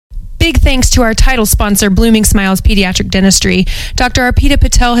big thanks to our title sponsor, Blooming Smiles Pediatric Dentistry. Dr. Arpita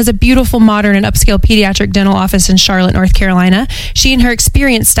Patel has a beautiful, modern, and upscale pediatric dental office in Charlotte, North Carolina. She and her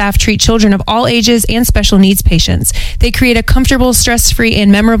experienced staff treat children of all ages and special needs patients. They create a comfortable, stress-free, and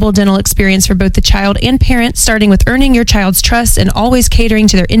memorable dental experience for both the child and parent, starting with earning your child's trust and always catering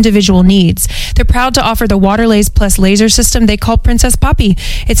to their individual needs. They're proud to offer the Waterlaze Plus laser system they call Princess Poppy.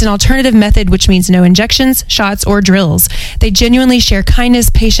 It's an alternative method, which means no injections, shots, or drills. They genuinely share kindness,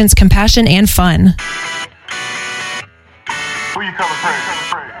 patience, compassion, and fun. Who you calling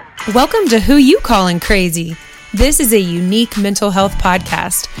crazy? Welcome to Who You Calling Crazy. This is a unique mental health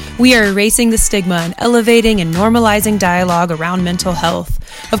podcast. We are erasing the stigma and elevating and normalizing dialogue around mental health.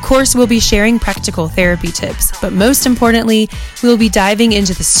 Of course, we'll be sharing practical therapy tips, but most importantly, we'll be diving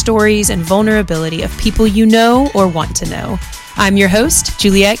into the stories and vulnerability of people you know or want to know. I'm your host,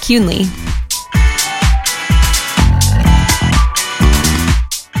 Juliette Cunley.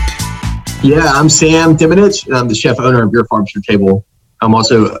 Yeah, I'm Sam Timonich, and I'm the chef owner of Your Farms Your Table. I'm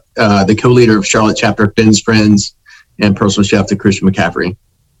also the co-leader of Charlotte chapter of Ben's Friends and personal chef to Christian McCaffrey.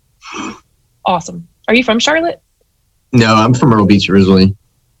 Awesome. Are you from Charlotte? No, I'm from Myrtle Beach originally.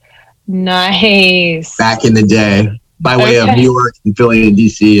 Nice. Back in the day, by way of New York and Philly and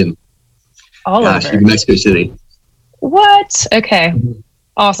DC and all over Mexico City. What? Okay.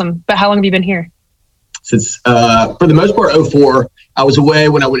 Awesome. But how long have you been here? Since, for the most part, 2004. I was away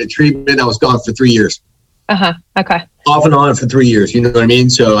when I went to treatment. I was gone for 3 years. Okay. Off and on for 3 years. You know what I mean?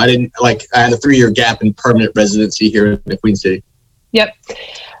 So I had a 3-year gap in permanent residency here in the Queen City. Yep.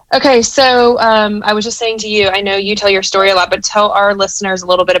 Okay. So I was just saying to you, I know you tell your story a lot, but tell our listeners a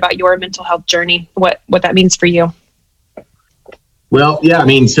little bit about your mental health journey, what that means for you. Well, yeah,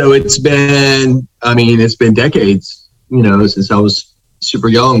 so it's been decades, since I was super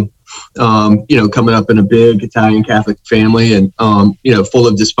young. Coming up in a big Italian Catholic family and, full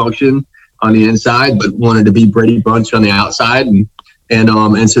of dysfunction on the inside, but wanted to be Brady Bunch on the outside.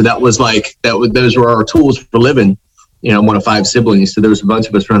 And so that was those were our tools for living. I'm one of 5 siblings. So there was a bunch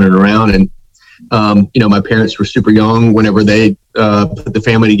of us running around and, my parents were super young whenever they put the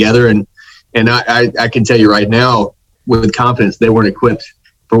family together. And I can tell you right now with confidence, they weren't equipped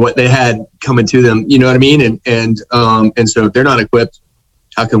for what they had coming to them. You know what I mean? And so if they're not equipped,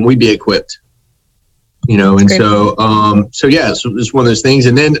 how can we be equipped? So it's one of those things.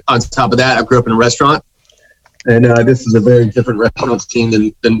 And then on top of that, I grew up in a restaurant, and this is a very different restaurant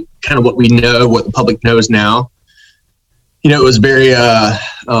scene than kind of what we know, what the public knows now. It was very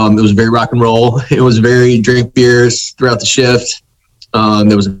rock and roll. It was very drink beers throughout the shift.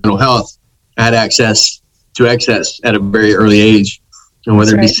 There was mental health. I had access to excess at a very early age, and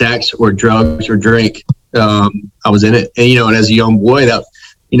whether it be sex or drugs or drink, I was in it. And as a young boy, that.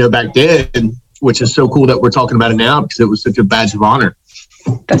 Back then, which is so cool that we're talking about it now because it was such a badge of honor.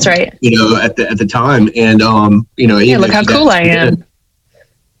 That's right. At the time. And, look how cool I am.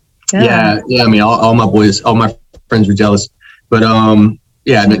 Yeah. All my boys, all my friends were jealous. But,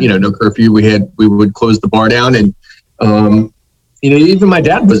 no curfew. We would close the bar down and, even my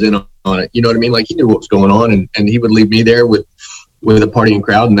dad was in on it. You know what I mean? Like he knew what was going on and he would leave me there with a partying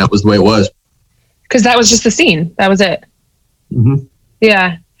crowd. And that was the way it was. Because that was just the scene. That was it. Mm-hmm.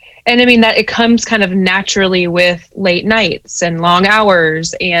 Yeah. And that it comes kind of naturally with late nights and long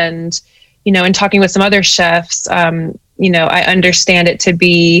hours and, in talking with some other chefs, I understand it to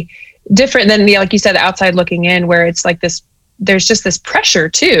be different than like you said, the outside looking in where it's like this, there's just this pressure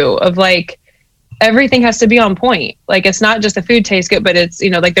too of like, everything has to be on point. Like, it's not just the food tastes good, but it's,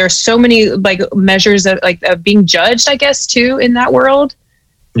 like there are so many like measures of being judged, I guess too, in that world.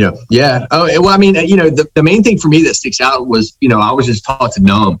 Yeah. Yeah. Oh, well, the main thing for me that sticks out was, I was just taught to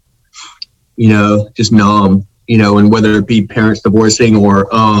numb, just numb, and whether it be parents divorcing or,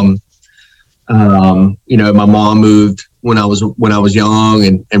 my mom moved when I was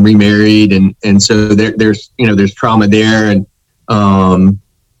young and remarried. And so there's trauma there. And, I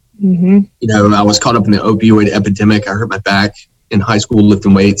was caught up in the opioid epidemic. I hurt my back in high school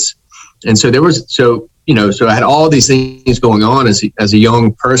lifting weights. And so so I had all these things going on as a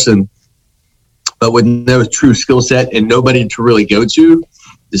young person, but with no true skill set and nobody to really go to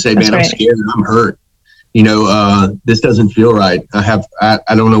say, man, I'm scared and I'm hurt. This doesn't feel right. I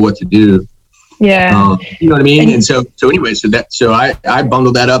don't know what to do. Yeah. You know what I mean? And so I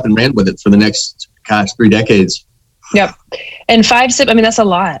bundled that up and ran with it for the next, 3 decades. Yep. And 5 siblings, that's a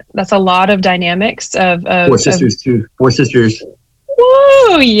lot. That's a lot of dynamics of 4 sisters too. 4 sisters.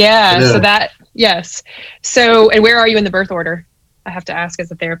 Woo! Yeah. So that, yes. So, and where are you in the birth order? I have to ask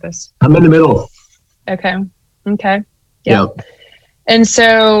as a therapist. I'm in the middle. Okay. Yeah. And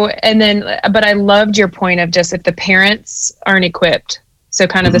so, but I loved your point of just if the parents aren't equipped, So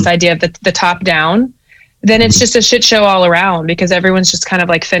kind of this idea of the top down, then it's just a shit show all around because everyone's just kind of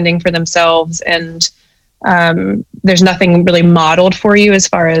like fending for themselves, and there's nothing really modeled for you as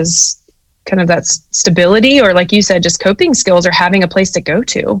far as kind of that stability, or like you said, just coping skills or having a place to go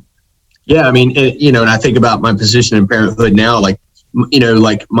to. Yeah. I mean, and I think about my position in parenthood now, like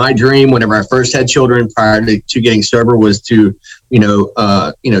my dream whenever I first had children prior to getting sober was to,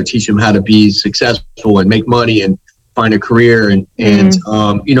 teach them how to be successful and make money and find a career and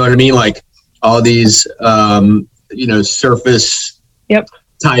you know what I mean? Like all these, surface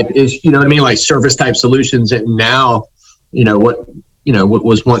type is, you know what I mean? Like surface type solutions. And now, what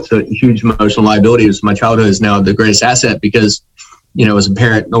was once a huge emotional liability was my childhood is now the greatest asset because, as a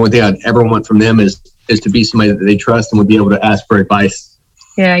parent, the only thing I'd ever want from them is to be somebody that they trust and would be able to ask for advice.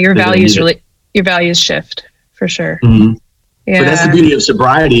 Yeah. Your values shift for sure. Mm-hmm. Yeah. But that's the beauty of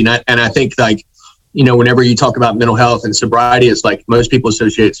sobriety. And I think like, whenever you talk about mental health and sobriety, it's like most people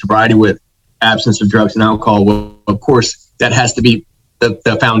associate sobriety with absence of drugs and alcohol. Well, of course, that has to be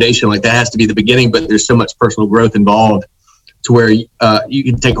the foundation. Like that has to be the beginning, but there's so much personal growth involved to where you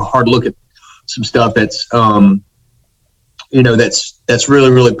can take a hard look at some stuff that's, that's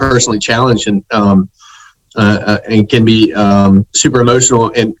really, really personally challenged and can be super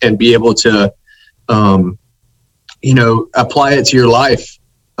emotional and be able to, apply it to your life.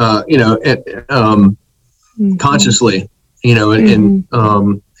 Consciously,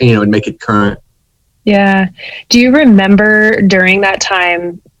 and make it current. Yeah. Do you remember during that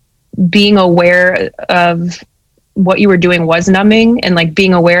time being aware of what you were doing was numbing and like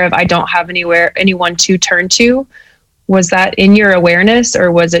being aware of, I don't have anyone to turn to? Was that in your awareness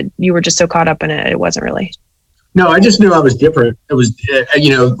or was it, you were just so caught up in it? It wasn't really. No, I just knew I was different. It was,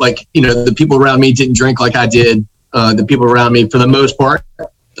 the people around me didn't drink like I did. The people around me, for the most part,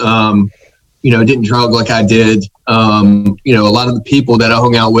 didn't drug like I did. A lot of the people that I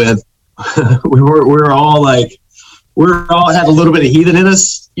hung out with, we were all had a little bit of heathen in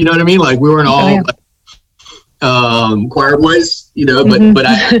us. You know what I mean? Like we weren't all choir boys, but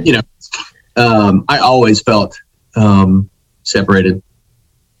I, I always felt separated.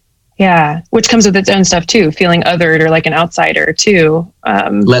 Yeah. Which comes with its own stuff too. Feeling othered or like an outsider too.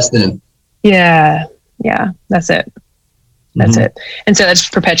 Less than. Yeah. Yeah. That's it. That's it. And so that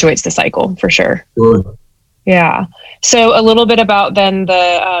just perpetuates the cycle for sure. Sure. Yeah. So a little bit about then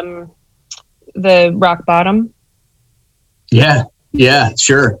the rock bottom. Yeah. Yeah,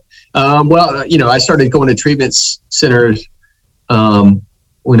 sure. I started going to treatment centers, when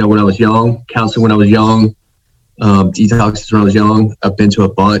I was young, counseling when I was young, detoxes when I was young. I've been to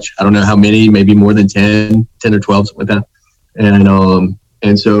a bunch. I don't know how many, maybe more than 10 or 12, something like that.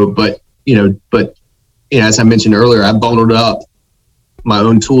 But as I mentioned earlier, I bundled up my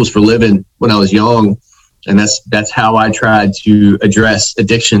own tools for living when I was young. And that's how I tried to address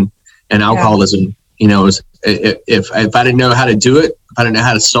addiction and alcoholism. If I didn't know how to do it, if I didn't know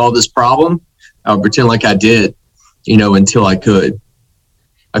how to solve this problem, I would pretend like I did, until I could.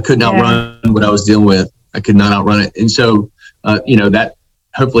 I couldn't outrun what I was dealing with. I could not outrun it. And so, that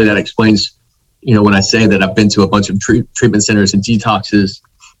hopefully that explains, when I say that I've been to a bunch of treatment centers and detoxes,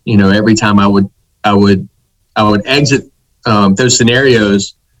 every time I would exit those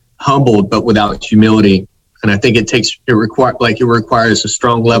scenarios humbled, but without humility. And I think it requires a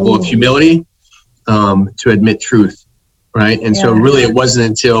strong level of humility to admit truth, right? And so really it wasn't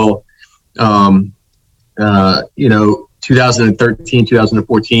until 2013,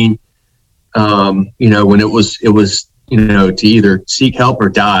 2014, when it was to either seek help or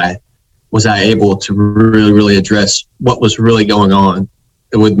die, was I able to really, really address what was really going on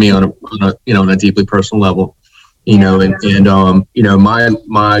with me on a deeply personal level, my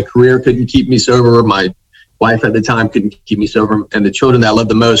career couldn't keep me sober. My wife at the time couldn't keep me sober, and the children that I loved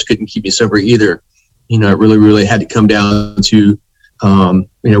the most couldn't keep me sober either. It really, really had to come down to,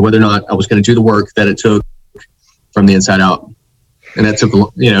 whether or not I was going to do the work that it took from the inside out. And that took,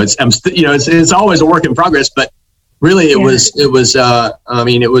 it's always a work in progress, but really it was,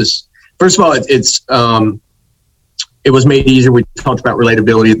 first of all, it was made easier. We talked about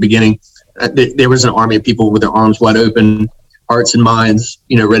relatability at the beginning. There was an army of people with their arms wide open, hearts and minds,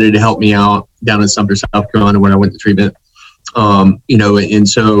 ready to help me out down in Sumter, South Carolina when I went to treatment. And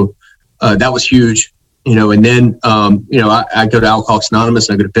so that was huge, and then, I go to Alcoholics Anonymous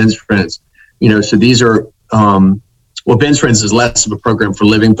and I go to Ben's Friends, so these are, Ben's Friends is less of a program for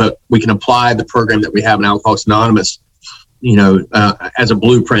living, but we can apply the program that we have in Alcoholics Anonymous, as a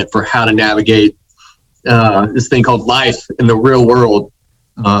blueprint for how to navigate this thing called life in the real world,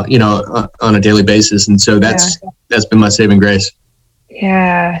 on a daily basis. And so that's been my saving grace.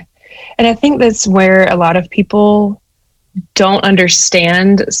 Yeah. And I think that's where a lot of people don't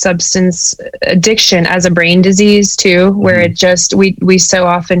understand substance addiction as a brain disease too, where it just, we so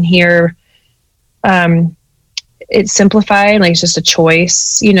often hear, it's simplified, like it's just a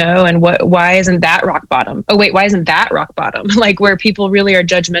choice, and why isn't that rock bottom? Oh wait, why isn't that rock bottom? Like where people really are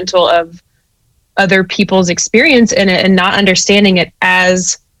judgmental of other people's experience in it and not understanding it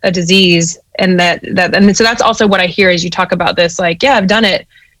as a disease. And so that's also what I hear as you talk about this, like, yeah, I've done it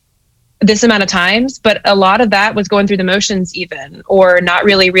this amount of times, but a lot of that was going through the motions even, or not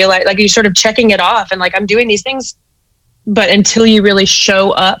really realize, like you're sort of checking it off and like, I'm doing these things, but until you really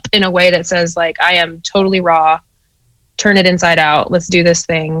show up in a way that says like, I am totally raw, turn it inside out, let's do this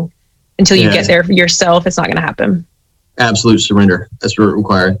thing, until you get there for yourself, it's not going to happen. Absolute surrender. That's what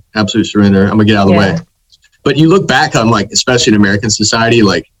required. Absolute surrender. I'm gonna get out of the way. But you look back on, like, especially in American society,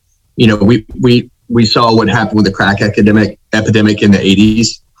 like, we saw what happened with the crack epidemic in the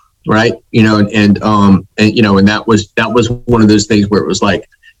 80s, right? And that was one of those things where it was like,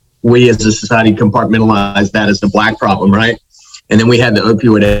 we as a society compartmentalized that as the Black problem, right? And then we had the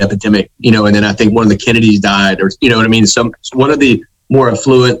opioid epidemic, and then I think one of the Kennedys died, or, one of the more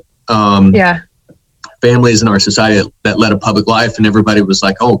affluent families in our society that led a public life, and everybody was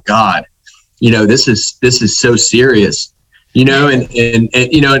like, oh God, this is so serious, that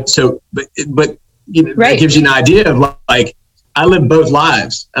gives you an idea of like, I lived both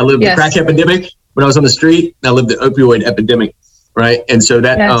lives. I lived the crack epidemic when I was on the street, and I lived the opioid epidemic. Right. And so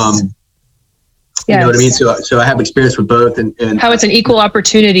that, you know what I mean? So I have experience with both, and how it's an equal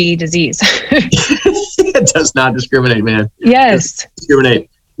opportunity disease. It does not discriminate, man. Yes. Discriminate,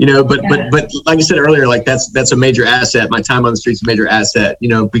 but like I said earlier, like that's a major asset. My time on the street's a major asset,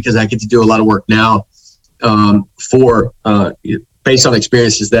 because I get to do a lot of work now, based on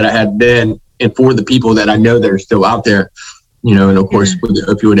experiences that I had then, and for the people that I know that are still out there, and of course with the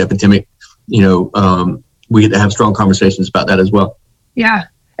opioid epidemic, we get to have strong conversations about that as well. Yeah.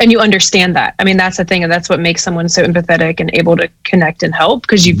 And you understand that. I mean, that's the thing. And that's what makes someone so empathetic and able to connect and help,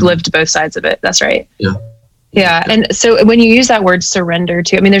 because you've lived both sides of it. That's right. Yeah. Yeah. And so when you use that word surrender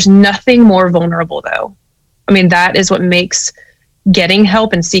too, I mean, there's nothing more vulnerable though. I mean, that is what makes getting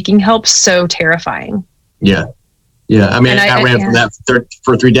help and seeking help so terrifying. Yeah. Yeah. I mean, I ran from that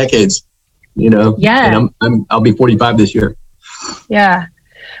for 3 decades, Yeah. And I'll be 45 this year. Yeah.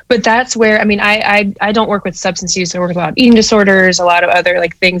 But that's where, I mean, I don't work with substance use. I work with a lot of eating disorders, a lot of other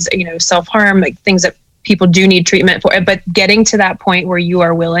like things, self-harm, like things that people do need treatment for. But getting to that point where you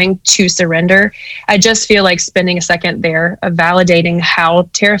are willing to surrender, I just feel like spending a second there of validating how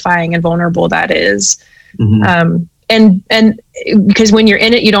terrifying and vulnerable that is. Mm-hmm. And because when you're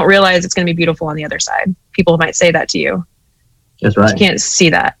in it, you don't realize it's going to be beautiful on the other side. People might say that to you. That's right. You can't see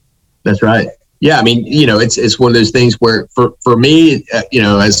that. That's right. Yeah, I mean, it's one of those things where for me,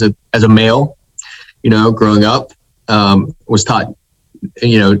 as a male, growing up, was taught,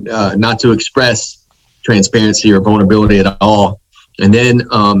 not to express transparency or vulnerability at all. And then,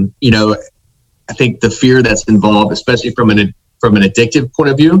 I think the fear that's involved, especially from an addictive point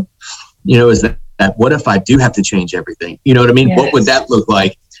of view, is that what if I do have to change everything? You know what I mean? Yes. What would that look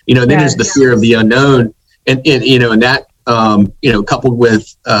like? Then there's the fear of the unknown, and that. Coupled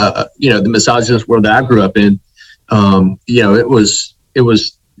with, the misogynist world that I grew up in, it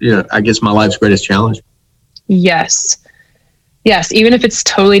was, I guess my life's greatest challenge. Yes. Even if it's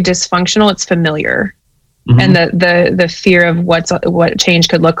totally dysfunctional, it's familiar. Mm-hmm. And the fear of what change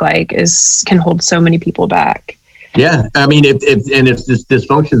could look like can hold so many people back. Yeah. I mean, if this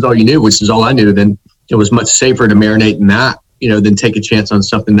dysfunction is all you knew, which is all I knew, then it was much safer to marinate in that, than take a chance on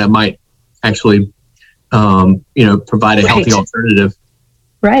something that might actually, provide a healthy alternative.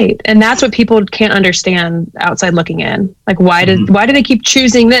 Right. And that's what people can't understand outside looking in. Like, why do they keep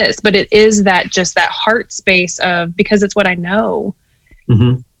choosing this? But it is that heart space of, because it's what I know.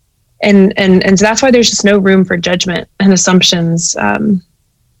 Mm-hmm. And so that's why there's just no room for judgment and assumptions,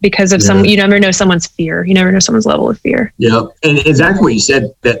 because of you never know someone's fear. You never know someone's level of fear. Yeah. And exactly what you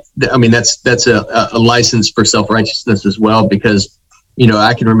said, that's a license for self-righteousness as well, because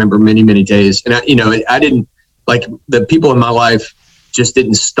I can remember many, many days, and I didn't, like, the people in my life just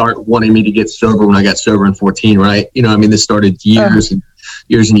didn't start wanting me to get sober when I got sober in 14, right? This started years and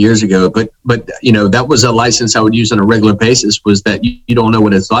years ago, but that was a license I would use on a regular basis, was that you don't know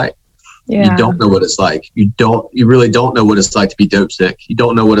what it's like. Yeah. You don't know what it's like. You really don't know what it's like to be dope sick. You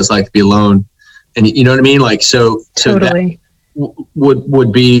don't know what it's like to be alone. And you know what I mean? Like, so totally. That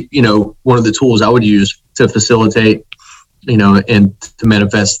would be, one of the tools I would use to facilitate, and to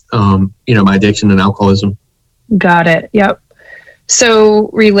manifest, my addiction and alcoholism. Got it. Yep. So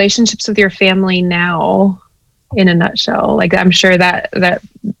relationships with your family now, in a nutshell, like, I'm sure that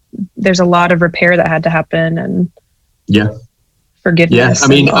there's a lot of repair that had to happen, and Yeah. Forgiveness.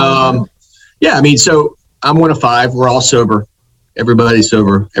 Yeah. I mean, so I'm one of 5. We're all sober. Everybody's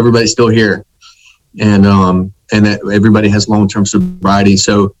sober. Everybody's still here. And that everybody has long-term sobriety.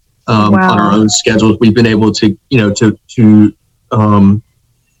 So, on our own schedules, we've been able to, to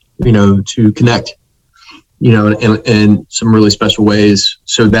connect, in some really special ways.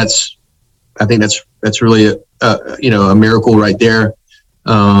 So I think that's really a miracle right there.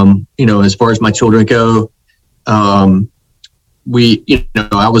 As far as my children go, I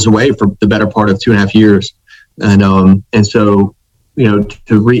was away for the better part of 2.5 years. And so,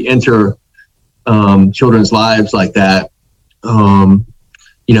 to re-enter, children's lives like that,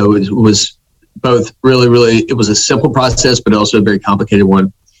 it was both really, it was a simple process, but also a very complicated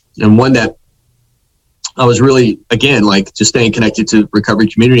one. And one that I was really, again, like just staying connected to the recovery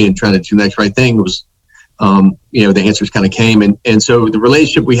community and trying to do the next right thing was, the answers kind of came. And so the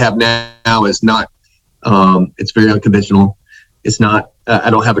relationship we have now is not, it's very unconventional. It's not, I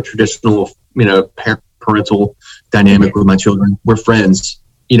don't have a traditional, parental dynamic with my children. We're friends,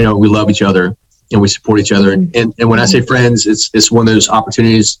 we love each other and we support each other. And when I say friends, it's one of those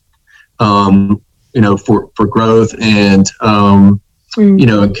opportunities, for growth and,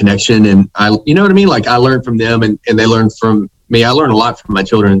 and connection. And I, you know what I mean? Like I learned from them and they learned from me. I learned a lot from my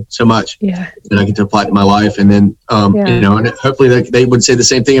children, so much that I get to apply to my life. And then, and hopefully they would say the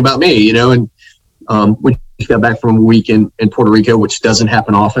same thing about me, and we just got back from a week in Puerto Rico, which doesn't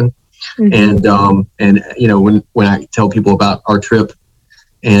happen often. And when I tell people about our trip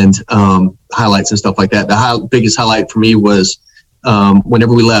and highlights and stuff like that, the biggest highlight for me was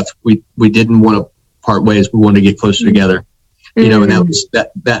whenever we left, we didn't want to part ways. We wanted to get closer together, and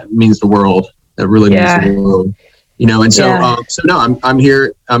that means the world. That really means the world, and so no, I'm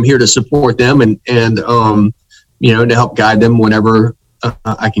here to support them and to help guide them whenever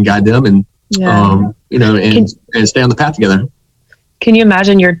I can guide them and and stay on the path together. Can you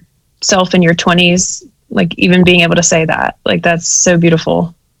imagine yourself in your 20s, like even being able to say that? Like that's so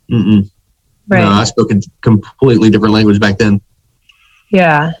beautiful. Mm-mm. Right. No, I spoke a completely different language back then.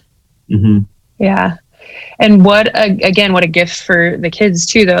 Yeah. Mm-hmm. Yeah. And what a gift for the kids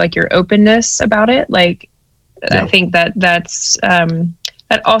too, though, like your openness about it. Like, I think that's,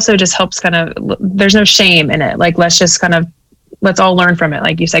 that also just helps kind of, there's no shame in it. Like, let's all learn from it.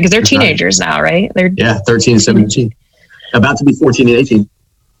 Like you said, cause they're teenagers now, right? They're 13 and 17, about to be 14 and 18.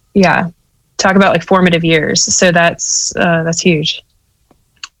 Yeah. Talk about like formative years. So that's huge.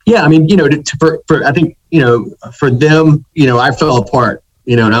 Yeah. I mean, I think, for them, I fell apart,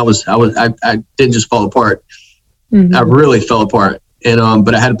 and I didn't just fall apart. Mm-hmm. I really fell apart and,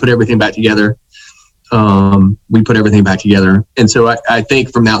 but I had to put everything back together. We put everything back together. And so I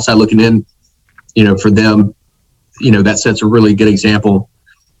think from the outside looking in, for them, that sets a really good example,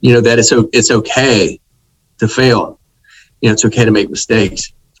 that it's okay to fail. It's okay to make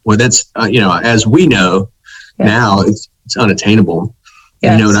mistakes. Well, that's, as we know now, it's unattainable.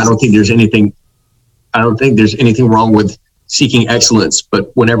 Yes. And I don't think there's anything wrong with seeking excellence,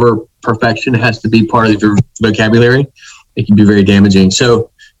 but whenever perfection has to be part of your vocabulary, it can be very damaging.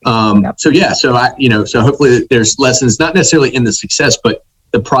 So hopefully there's lessons, not necessarily in the success, but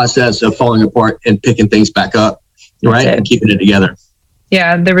the process of falling apart and picking things back up, right? And keeping it together.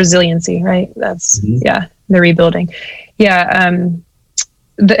 Yeah. The resiliency, right? That's, the rebuilding. Yeah. And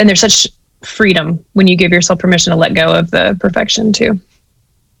there's such freedom when you give yourself permission to let go of the perfection too.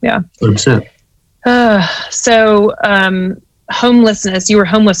 Yeah. 100%. So, homelessness, you were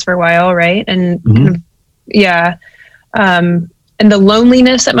homeless for a while, right? And and the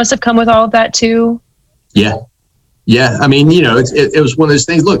loneliness that must have come with all of that too. Yeah. Yeah. I mean, it was one of those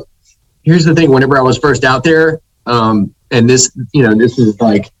things. Look, here's the thing. Whenever I was first out there, and this is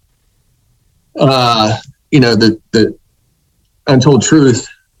like, the untold truth,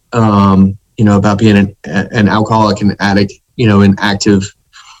 about being an alcoholic and addict, an active,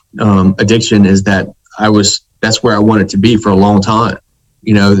 addiction is that that's where I wanted to be for a long time.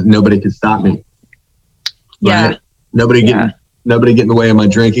 Nobody could stop me. Yeah. Right? Nobody get in the way of my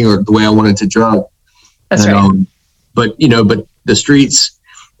drinking or the way I wanted to drug. That's right. But the streets,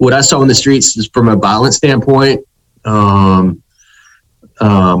 what I saw in the streets is from a violent standpoint, from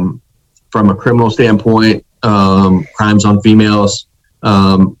a criminal standpoint, crimes on females,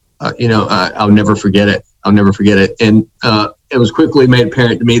 I'll never forget it. And, it was quickly made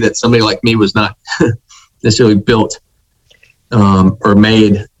apparent to me that somebody like me was not necessarily built or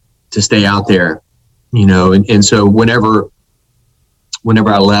made to stay out there, and so whenever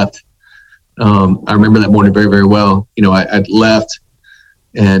I left, I remember that morning very, very well. I left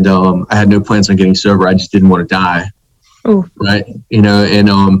and I had no plans on getting sober. I just didn't want to die. Ooh. Right. And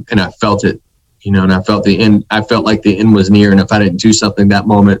I felt it. and I felt the end. I felt like the end was near, and if I didn't do something that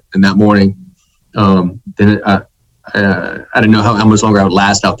moment and that morning, then I didn't know how much longer I would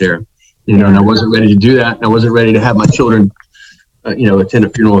last out there, and I wasn't ready to do that. And I wasn't ready to have my children, attend a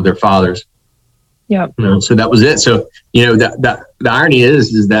funeral of their fathers. Yeah. So that was it. So, the irony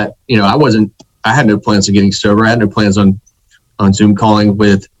is that, I had no plans on getting sober. I had no plans on Zoom calling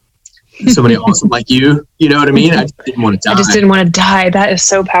with somebody awesome like you. You know what I mean? I just didn't want to die. I just didn't want to die. That is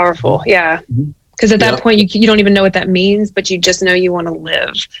so powerful. Yeah. Because at that point, you don't even know what that means, but you just know you want to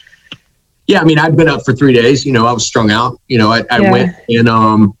live. Yeah. I mean, I'd been up for 3 days. I was strung out. I went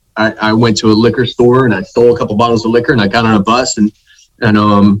and I went to a liquor store and I stole a couple bottles of liquor and I got on a bus and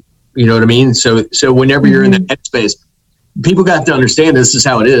you know what I mean? So whenever you're in that headspace, people got to understand this is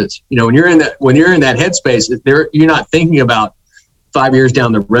how it is. When you're in that headspace, you're not thinking about 5 years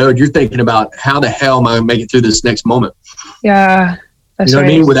down the road. You're thinking about how the hell am I going to make it through this next moment? Yeah. That's what I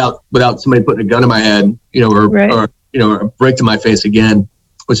mean? Without somebody putting a gun in my head, or a brick to my face again,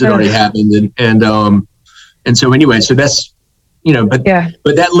 which had already happened. And so anyway, so that's, but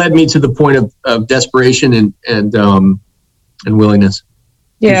that led me to the point of desperation and willingness.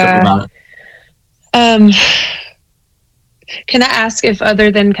 Yeah. Can I ask if,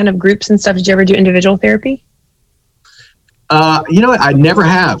 other than kind of groups and stuff, did you ever do individual therapy? I never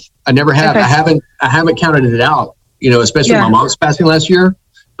have. Okay. I haven't counted it out, especially when my mom's passing last year,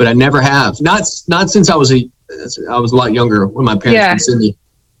 but I never have. Not since I was a lot younger when my parents were in Sydney.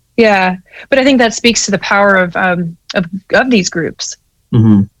 Yeah. But I think that speaks to the power of these groups,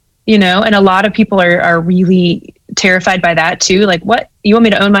 and a lot of people are really terrified by that too. Like, what, you want me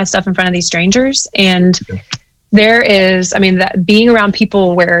to own my stuff in front of these strangers? And there is, that being around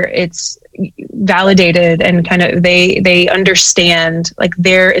people where it's validated and kind of they understand, like,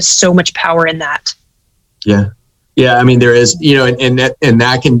 there is so much power in that. Yeah. There is, and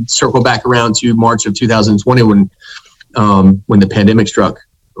that can circle back around to March of 2020 when the pandemic struck,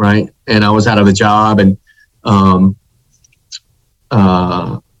 right? And I was out of a job and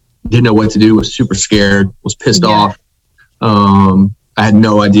didn't know what to do, was super scared, was pissed off. I had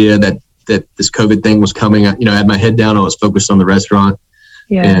no idea that this COVID thing was coming. I had my head down. I was focused on the restaurant.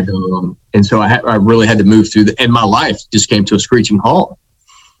 Yeah. And so I really had to move through and my life just came to a screeching halt.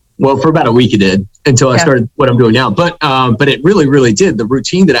 Well, for about a week it did, until I started what I'm doing now. But it really, really did. The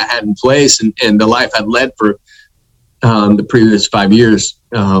routine that I had in place and the life I'd led for the previous 5 years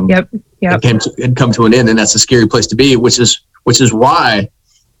had come to an end. And that's a scary place to be, which is why,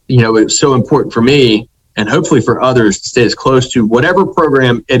 it was so important for me and hopefully for others to stay as close to whatever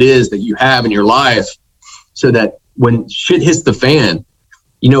program it is that you have in your life, so that when shit hits the fan,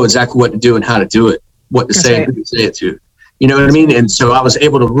 you know exactly what to do and how to do it, what to say and who to say it to. You know what I mean? And so I was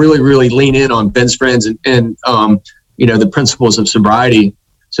able to really, really lean in on Ben's friends and the principles of sobriety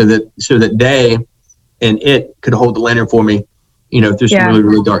so that they and it could hold the lantern for me, through some really,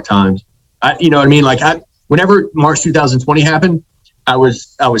 really dark times. Whenever March 2020 happened, I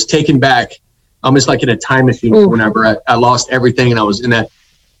was taken back almost like in a time machine. Ooh. Whenever I lost everything and I was in that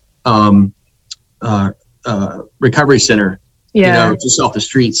recovery center, just off the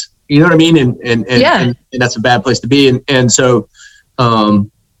streets. You know what I mean? And that's a bad place to be. And so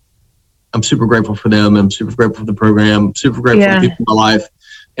I'm super grateful for them. I'm super grateful for the program. I'm super grateful for the people in my life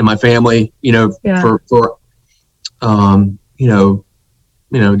and my family, for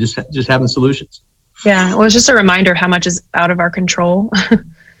just having solutions. Yeah. Well, it's just a reminder how much is out of our control.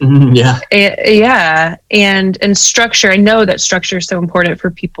 And structure. I know that structure is so important for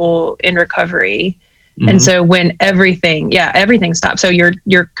people in recovery. Mm-hmm. And so when everything stops. So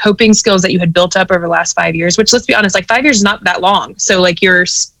your coping skills that you had built up over the last 5 years, which, let's be honest, like 5 years is not that long. So like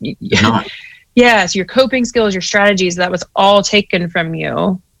so your coping skills, your strategies, that was all taken from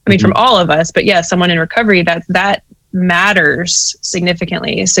you. I mean, from all of us, but someone in recovery, that matters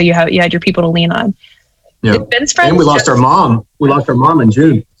significantly. So you had your people to lean on. Yeah. Ben's friends. And we lost our mom. We lost our mom in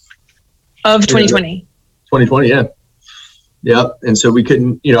June of 2020. 2020, yeah. Yep. And so we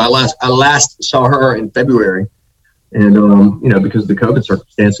couldn't, I last saw her in February, and because of the COVID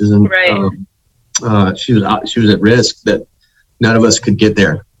circumstances, and she was at risk that none of us could get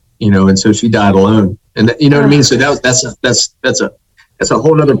there, and so she died alone. And what I mean? So that's a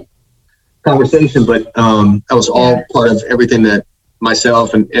whole nother conversation, but that was all part of everything that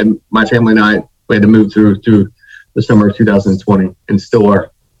myself and my family and I had to move through the summer of 2020 and still are.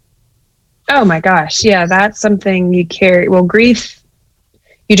 Oh my gosh. Yeah. That's something you carry. Well, grief,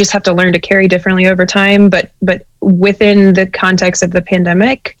 you just have to learn to carry differently over time, but within the context of the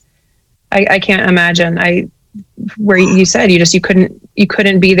pandemic, I can't imagine where you said you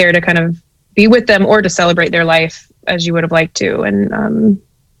couldn't be there to kind of be with them or to celebrate their life as you would have liked to. And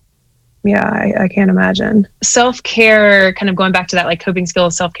Yeah, I can't imagine. Self-care, kind of going back to that, like coping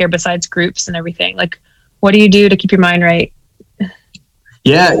skills, self-care besides groups and everything. Like, what do you do to keep your mind right?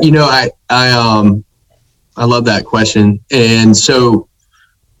 Yeah, I love that question. And so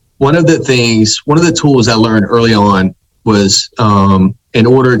one of the tools I learned early on was in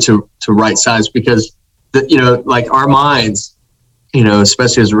order to right size, because like our minds,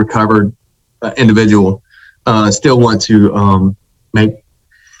 especially as a recovered individual, still want to make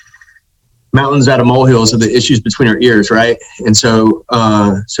mountains out of molehills of the issues between our ears, right? And so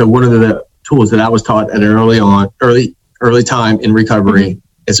one of the tools that I was taught at an early time in recovery,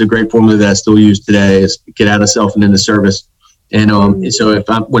 it's a great formula that I still use today, is get out of self and into service. And so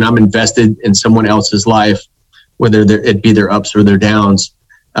when I'm invested in someone else's life, whether it be their ups or their downs,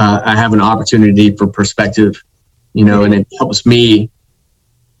 I have an opportunity for perspective, and it helps me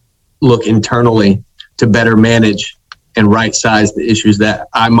look internally to better manage and right size the issues that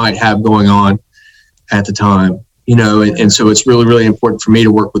I might have going on at the time, and so it's really, really important for me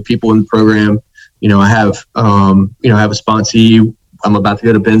to work with people in the program. I have, I have a sponsee. I'm about to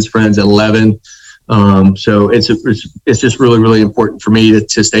go to Ben's Friends at 11. So it's just really, really important for me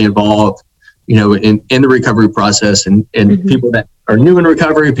to stay involved, in the recovery process, and people that are new in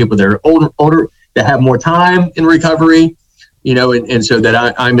recovery, people that are older that have more time in recovery, and so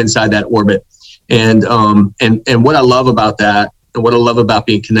that I'm inside that orbit. And what I love about that, and what I love about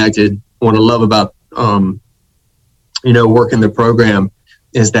being connected, what I love about, working the program,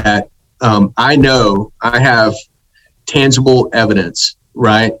 is that I know I have tangible evidence,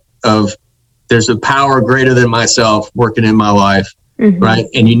 right, of there's a power greater than myself working in my life, right?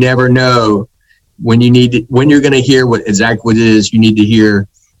 And you never know when you're going to hear what exactly what it is you need to hear,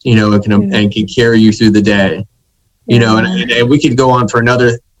 and can carry you through the day, and we could go on for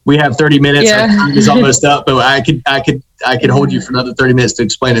another. We have 30 minutes. Yeah. Our time is almost up, but I could hold you for another 30 minutes to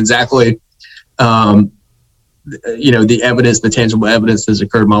explain exactly, the evidence, the tangible evidence that's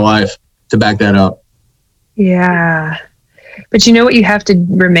occurred in my life to back that up. Yeah. But what you have to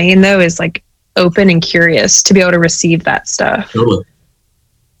remain, though, is like open and curious to be able to receive that stuff. Totally.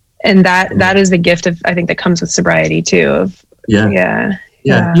 And that is the gift of, I think, that comes with sobriety too. Yeah.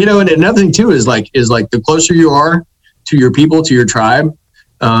 And another thing too is like the closer you are to your people, to your tribe,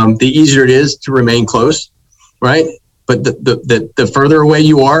 the easier it is to remain close, right? But the further away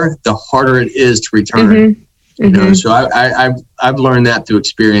you are, the harder it is to return. So I've learned that through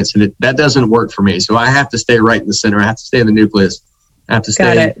experience, and that doesn't work for me. So I have to stay right in the center. I have to stay in the nucleus. I have to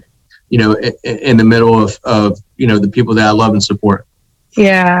stay, in the middle of the people that I love and support.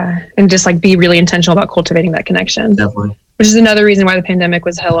 Yeah, and just like be really intentional about cultivating that connection. Definitely. Which is another reason why the pandemic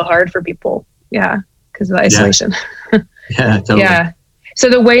was hella hard for people. Yeah, because of the isolation. Yeah, totally. Yeah. So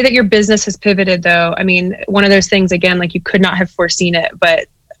the way that your business has pivoted, though, I mean, one of those things, again, like you could not have foreseen it, but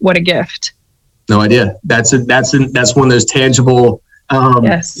what a gift. No idea. That's one of those tangible,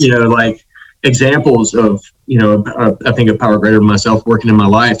 like examples of, I think a power greater than myself working in my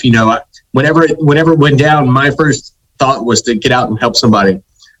life. Whenever it went down, my first thought was to get out and help somebody,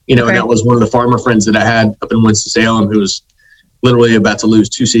 and that was one of the farmer friends that I had up in Winston-Salem, who was literally about to lose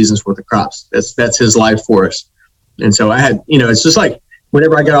 2 seasons worth of crops. That's his life for us. And so I had, it's just like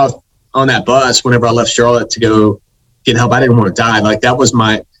whenever I got off on that bus, whenever I left Charlotte to go get help, I didn't want to die. Like that was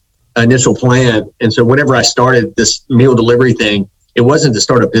my initial plan. And so whenever I started this meal delivery thing, it wasn't to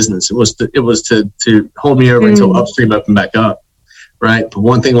start a business. It was to hold me over until upstream, up and back up. Right. But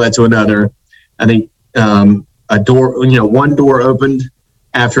one thing led to another. I think, a door, one door opened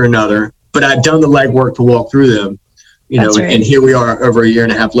after another, but I'd done the legwork to walk through them, right. And here we are over a year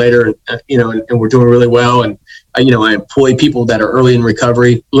and a half later, and we're doing really well. And, I employ people that are early in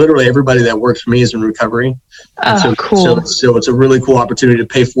recovery. Literally everybody that works for me is in recovery. Oh, cool. So it's a really cool opportunity to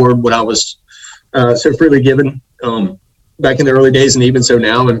pay forward what I was so freely given back in the early days, and even so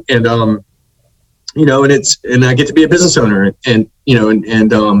now. And I get to be a business owner. And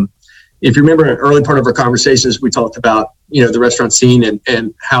if you remember an early part of our conversations, we talked about, the restaurant scene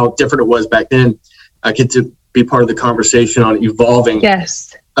and how different it was back then. I get to be part of the conversation on evolving.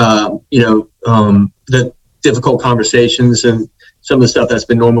 Yes. The difficult conversations and some of the stuff that's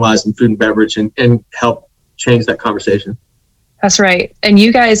been normalized in food and beverage, and help change that conversation. That's right. And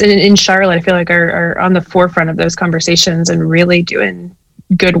you guys in Charlotte, I feel like are on the forefront of those conversations and really doing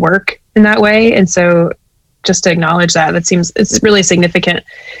good work in that way. And so just to acknowledge that it's really significant,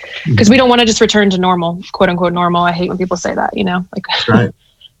 because we don't want to just return to normal, quote unquote normal. I hate when people say that, like that's right.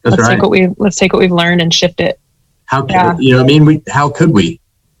 Let's take what we've learned and shift it. How could how could we?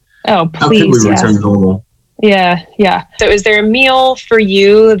 Oh, please. How could we return to normal? Yeah. Yeah. So is there a meal for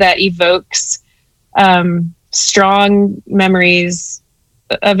you that evokes strong memories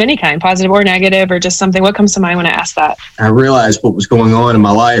of any kind, positive or negative, or just something? What comes to mind when I ask that? I realized what was going on in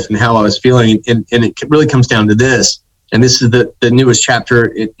my life and how I was feeling. And it really comes down to this. And this is the newest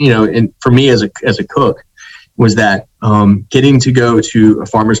chapter, and for me as a cook, was that getting to go to a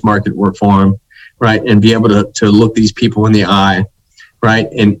farmer's market or farm, right, and be able to look these people in the eye, right,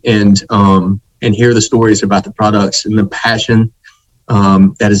 and hear the stories about the products and the passion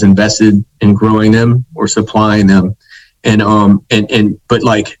that is invested in growing them or supplying them,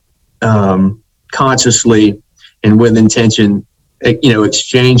 but consciously and with intention,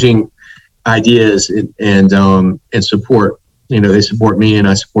 exchanging ideas and support. They support me and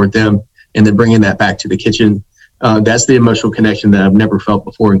I support them, and then bringing that back to the kitchen. That's the emotional connection that I've never felt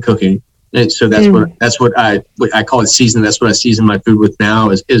before in cooking. And so that's what I call it seasoning. That's what I season my food with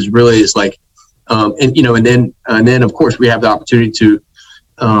now is like, and then of course we have the opportunity to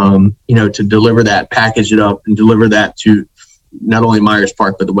deliver that, package it up and deliver that to not only Myers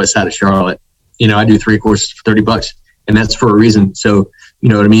Park, but the west side of Charlotte. I do 3 courses for $30, and that's for a reason. So, you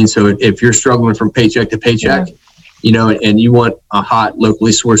know what I mean? So if you're struggling from paycheck to paycheck, and you want a hot,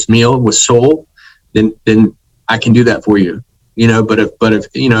 locally sourced meal with soul, then I can do that for you. But if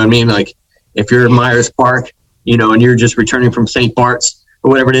you know what I mean, like if you're in Myers Park, and you're just returning from St. Bart's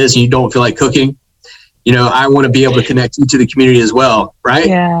or whatever it is, and you don't feel like cooking, I want to be able to connect you to the community as well, right?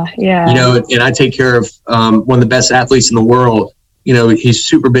 Yeah. And I take care of one of the best athletes in the world. He's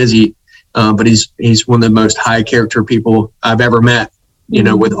super busy, but he's one of the most high character people I've ever met.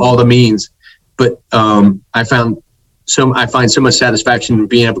 With all the means, but I find so much satisfaction in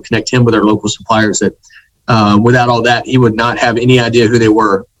being able to connect him with our local suppliers that without all that, he would not have any idea who they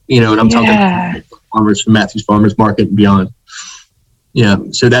were. And I'm talking farmers from Matthews Farmers Market and beyond. Yeah,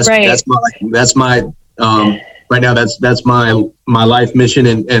 so that's my right now that's my life mission,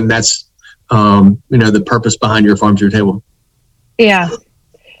 and that's the purpose behind Your Farm to Your Table. Yeah.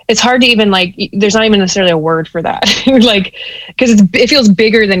 It's hard to even there's not even necessarily a word for that. Because it feels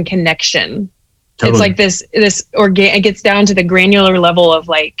bigger than connection. Totally. It's like this it gets down to the granular level of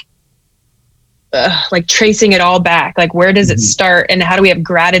tracing it all back. Like, where does it start, and how do we have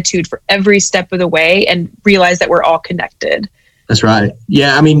gratitude for every step of the way and realize that we're all connected? That's right.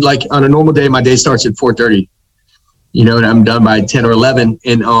 Yeah. I mean, on a normal day, my day starts at 4:30, and I'm done by 10 or 11.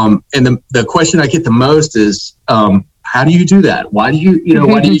 And the question I get the most is, how do you do that? Why do you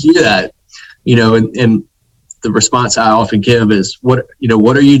why do you do that? And the response I often give is, what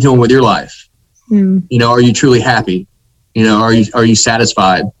are you doing with your life? Are you truly happy? Are you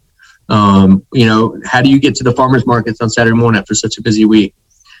satisfied? How do you get to the farmers markets on Saturday morning after such a busy week?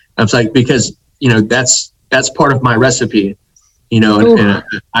 I was like, because, that's part of my recipe, and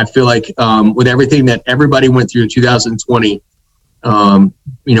I feel like, with everything that everybody went through in 2020,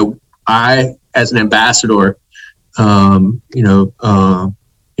 I, as an ambassador, of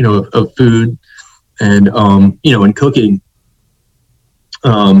food and, and cooking,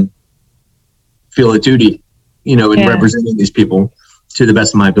 feel a duty, in representing these people to the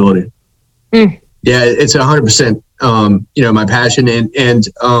best of my ability. Yeah, it's 100%, my passion. And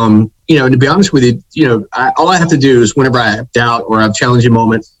to be honest with you, all I have to do is whenever I have doubt or I have challenging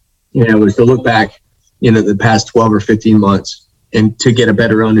moments, is to look back, the past 12 or 15 months and to get a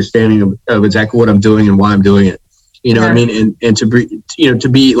better understanding of exactly what I'm doing and why I'm doing it. What I mean? And to be, to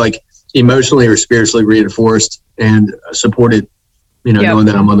be emotionally or spiritually reinforced and supported, knowing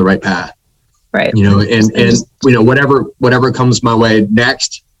that I'm on the right path. Right. And whatever comes my way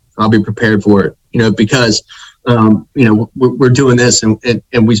next, I'll be prepared for it, because, we're doing this and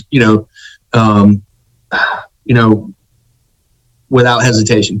we, without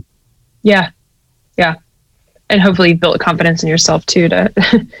hesitation. Yeah. Yeah. And hopefully you've built confidence in yourself too,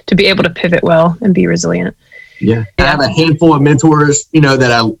 to be able to pivot well and be resilient. Yeah. I have a handful of mentors,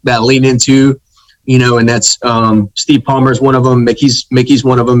 that I lean into, and that's Steve Palmer's one of them. Mickey's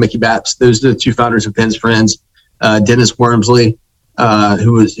one of them. Mickey Baps. Those are the two founders of Penn's Friends. Dennis Wormsley,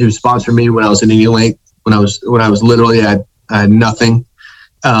 who sponsored me when I was in Indian Lake, when I was literally I had nothing.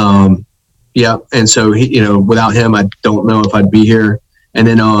 Yeah, and so he, without him, I don't know if I'd be here. And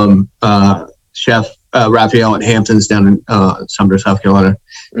then Chef Raphael at Hamptons down in Sumter, South Carolina,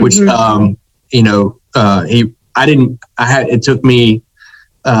 which it took me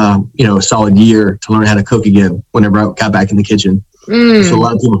a solid year to learn how to cook again whenever I got back in the kitchen. So a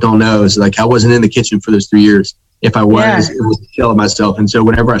lot of people don't know is I wasn't in the kitchen for those 3 years. If I was, it was a shell of myself. And so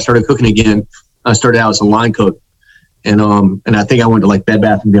whenever I started cooking again, I started out as a line cook. And I think I went to Bed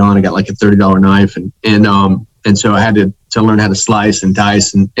Bath & Beyond. I got a $30 knife and so I had to learn how to slice and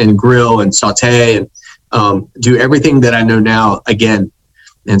dice and grill and saute and do everything that I know now again.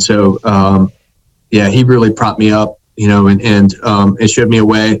 And so, he really propped me up, and it showed me a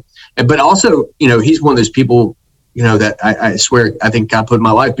way. But also, he's one of those people, that I swear, I think God put in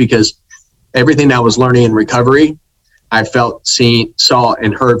my life, because everything that I was learning in recovery, I felt, saw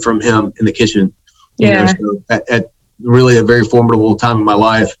and heard from him in the kitchen. So at really a very formidable time in my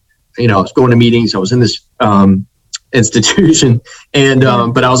life, I was going to meetings, I was in this institution, and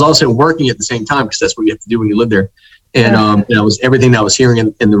but I was also working at the same time, because that's what you have to do when you live there. And it was everything that I was hearing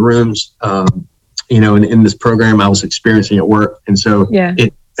in the rooms, in this program, I was experiencing at work, and so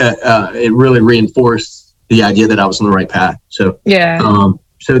it really reinforced the idea that I was on the right path. So and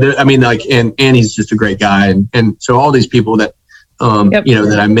he's just a great guy, and so all these people that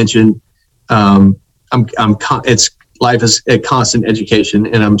that I mentioned, life is a constant education,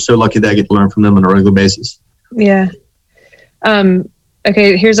 and I'm so lucky that I get to learn from them on a regular basis. Yeah.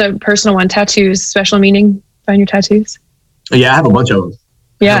 Okay, here's a personal one. Tattoos, special meaning behind your tattoos? Yeah, I have a bunch of them.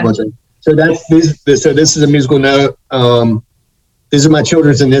 Yeah. So this is a musical note. These are my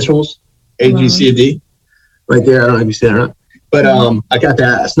children's initials, A, G, C, and D, right there. I don't know if you see that or not, but I got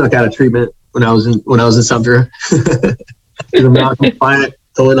that. I snuck out of treatment when I was in Sumter. I'm not compliant,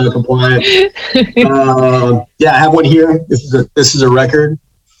 totally not compliant. I have one here. This is a record.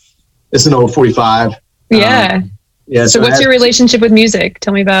 This is an old 45. Yeah. So what's your relationship with music?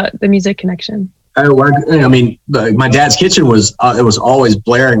 Tell me about the music connection. My dad's kitchen was always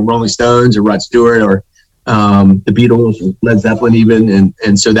blaring Rolling Stones or Rod Stewart or the Beatles, or Led Zeppelin even,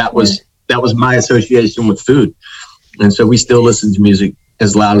 and so that was my association with food, and so we still listen to music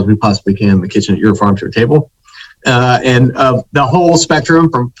as loud as we possibly can in the kitchen at your farm to your table, and the whole spectrum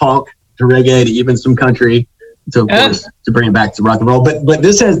from funk to reggae to even some country, to of course to bring it back to rock and roll. But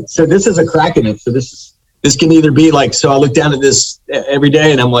this is a crack in it. So this can either be like, so I look down at this every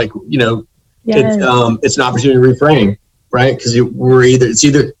day and I'm like, it's an opportunity to reframe, right? Because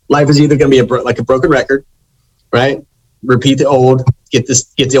life is either going to be like a broken record, right? Repeat the old, get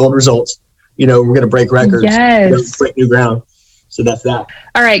the old results. We're going to break records, break new ground. So that's that.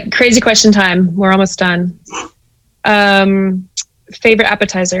 All right, crazy question time. We're almost done. Favorite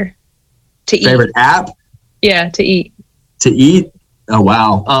appetizer to eat? Favorite app? Yeah, to eat. To eat? Oh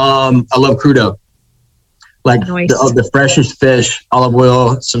wow. I love crudo. Like the freshest fish, olive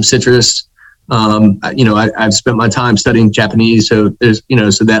oil, some citrus. I've spent my time studying Japanese, so there's,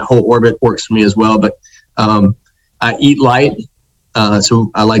 so that whole orbit works for me as well. But I eat light, so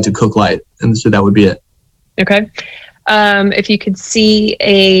I like to cook light, and so that would be it. Okay. If you could see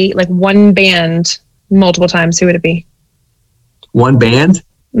one band multiple times, who would it be? One band?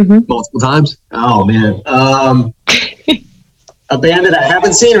 Multiple times? Oh man. A band that I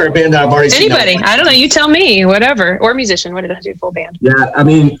haven't seen, or a band that I've already seen? Anybody. I don't know. You tell me, whatever. Or musician. What did I do? Full band. Yeah.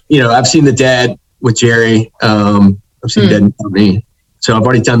 I've seen The Dead with Jerry. I've seen Dead and Company. So I've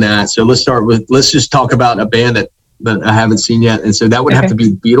already done that. So let's just talk about a band that I haven't seen yet. And so that would have to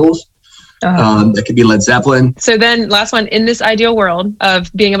be the Beatles. That could be Led Zeppelin. So then last one, in this ideal world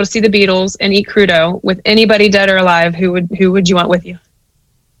of being able to see the Beatles and eat crudo with anybody dead or alive, who would you want with you?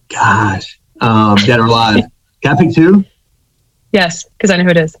 Gosh, dead or alive. Can I pick two? Yes, because I know who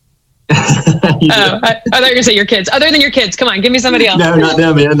it is. I thought you were going to say your kids. Other than your kids, come on, give me somebody else. No, not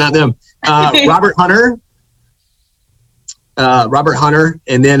them, man, not them. Robert Hunter,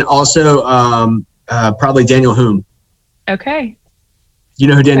 and then also probably Daniel Hume. Okay. You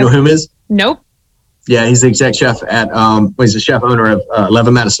know who Daniel Hume is? Nope. Yeah, he's the exec chef at, he's the chef owner of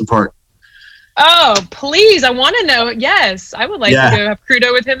 11 Madison Park. Oh, please. I want to know. Yes. I would like to go have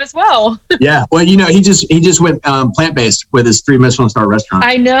crudo with him as well. Yeah. Well, he just went plant-based with his 3 Michelin star restaurant.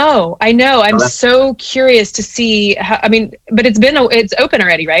 I know. I'm so curious to see how, but it's open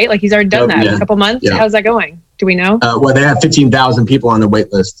already, right? Like he's already done that in a couple months. Yeah. How's that going? Do we know? Well, they have 15,000 people on the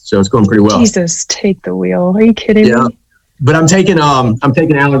wait list, so it's going pretty well. Jesus, take the wheel. Are you kidding me? But I'm taking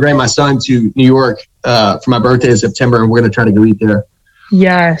Alan Gray, my son, to New York for my birthday in September, and we're going to try to go eat there.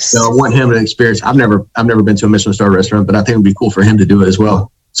 Yes. So I want him to experience. I've never been to a Michelin star restaurant, but I think it'd be cool for him to do it as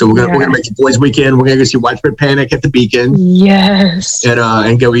well. So we're gonna make the boys' weekend. We're gonna go see Widespread Panic at the Beacon. Yes.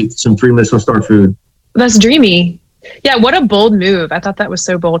 And go eat some 3 Michelin star food. That's dreamy. Yeah, what a bold move. I thought that was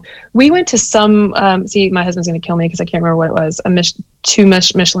so bold. We went to some, my husband's going to kill me because I can't remember what it was, 2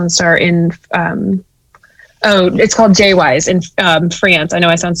 Michelin star in, it's called J-Wise in France. I know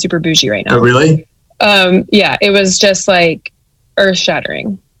I sound super bougie right now. Oh, really? Yeah, it was just like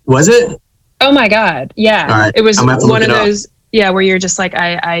earth-shattering. Was it? Oh my God, yeah. Right. It was one of those, where you're just like,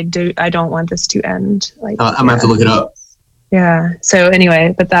 I don't want this to end. Like, I'm going to have to look it up. Yeah. So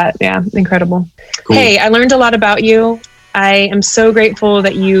anyway, but incredible. Cool. Hey, I learned a lot about you. I am so grateful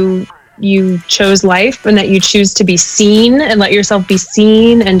that you you chose life and that you choose to be seen and let yourself be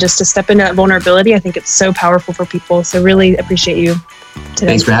seen and just to step into that vulnerability. I think it's so powerful for people. So really appreciate you today.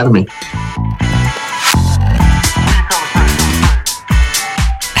 Thanks for having me.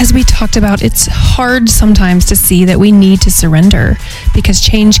 As we talked about, it's hard sometimes to see that we need to surrender because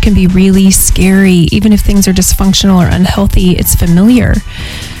change can be really scary. Even if things are dysfunctional or unhealthy, it's familiar.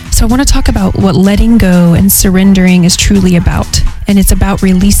 So I want to talk about what letting go and surrendering is truly about. And it's about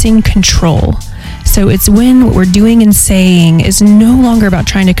releasing control. So it's when what we're doing and saying is no longer about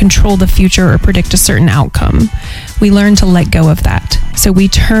trying to control the future or predict a certain outcome. We learn to let go of that. So we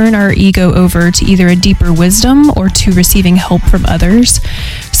turn our ego over to either a deeper wisdom or to receiving help from others.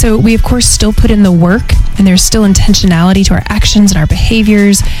 So we, of course, still put in the work and there's still intentionality to our actions and our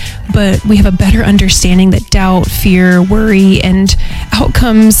behaviors, but we have a better understanding that doubt, fear, worry, and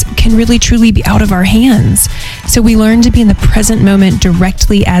outcomes can really truly be out of our hands. So we learn to be in the present moment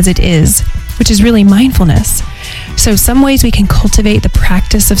directly as it is, which is really mindfulness. So some ways we can cultivate the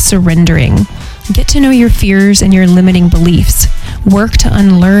practice of surrendering. Get to know your fears and your limiting beliefs. Work to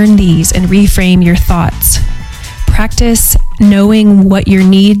unlearn these and reframe your thoughts. Practice knowing what your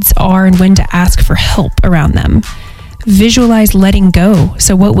needs are and when to ask for help around them. Visualize letting go.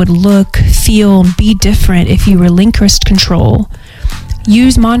 So what would look, feel, be different if you relinquished control?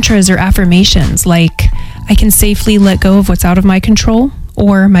 Use mantras or affirmations like, I can safely let go of what's out of my control,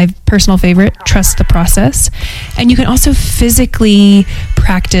 or my personal favorite, trust the process. And you can also physically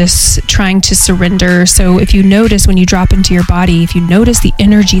practice trying to surrender. So if you notice when you drop into your body, if you notice the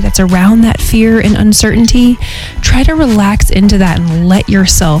energy that's around that fear and uncertainty, try to relax into that and let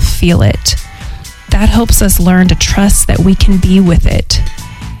yourself feel it. That helps us learn to trust that we can be with it.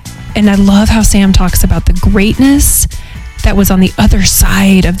 And I love how Sam talks about the greatness that was on the other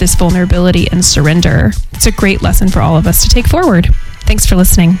side of this vulnerability and surrender. It's a great lesson for all of us to take forward. Thanks for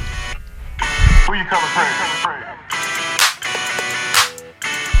listening. Who you calling crazy?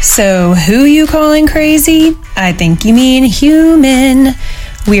 So, who you calling crazy? I think you mean human.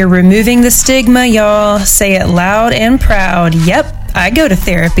 We are removing the stigma, y'all. Say it loud and proud. Yep, I go to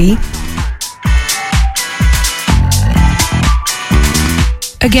therapy.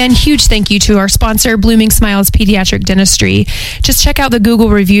 Again, huge thank you to our sponsor, Blooming Smiles Pediatric Dentistry. Just check out the Google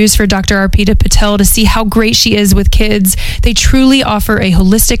reviews for Dr. Arpita Patel to see how great she is with kids. They truly offer a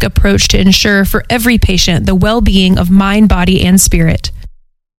holistic approach to ensure for every patient the well-being of mind, body, and spirit.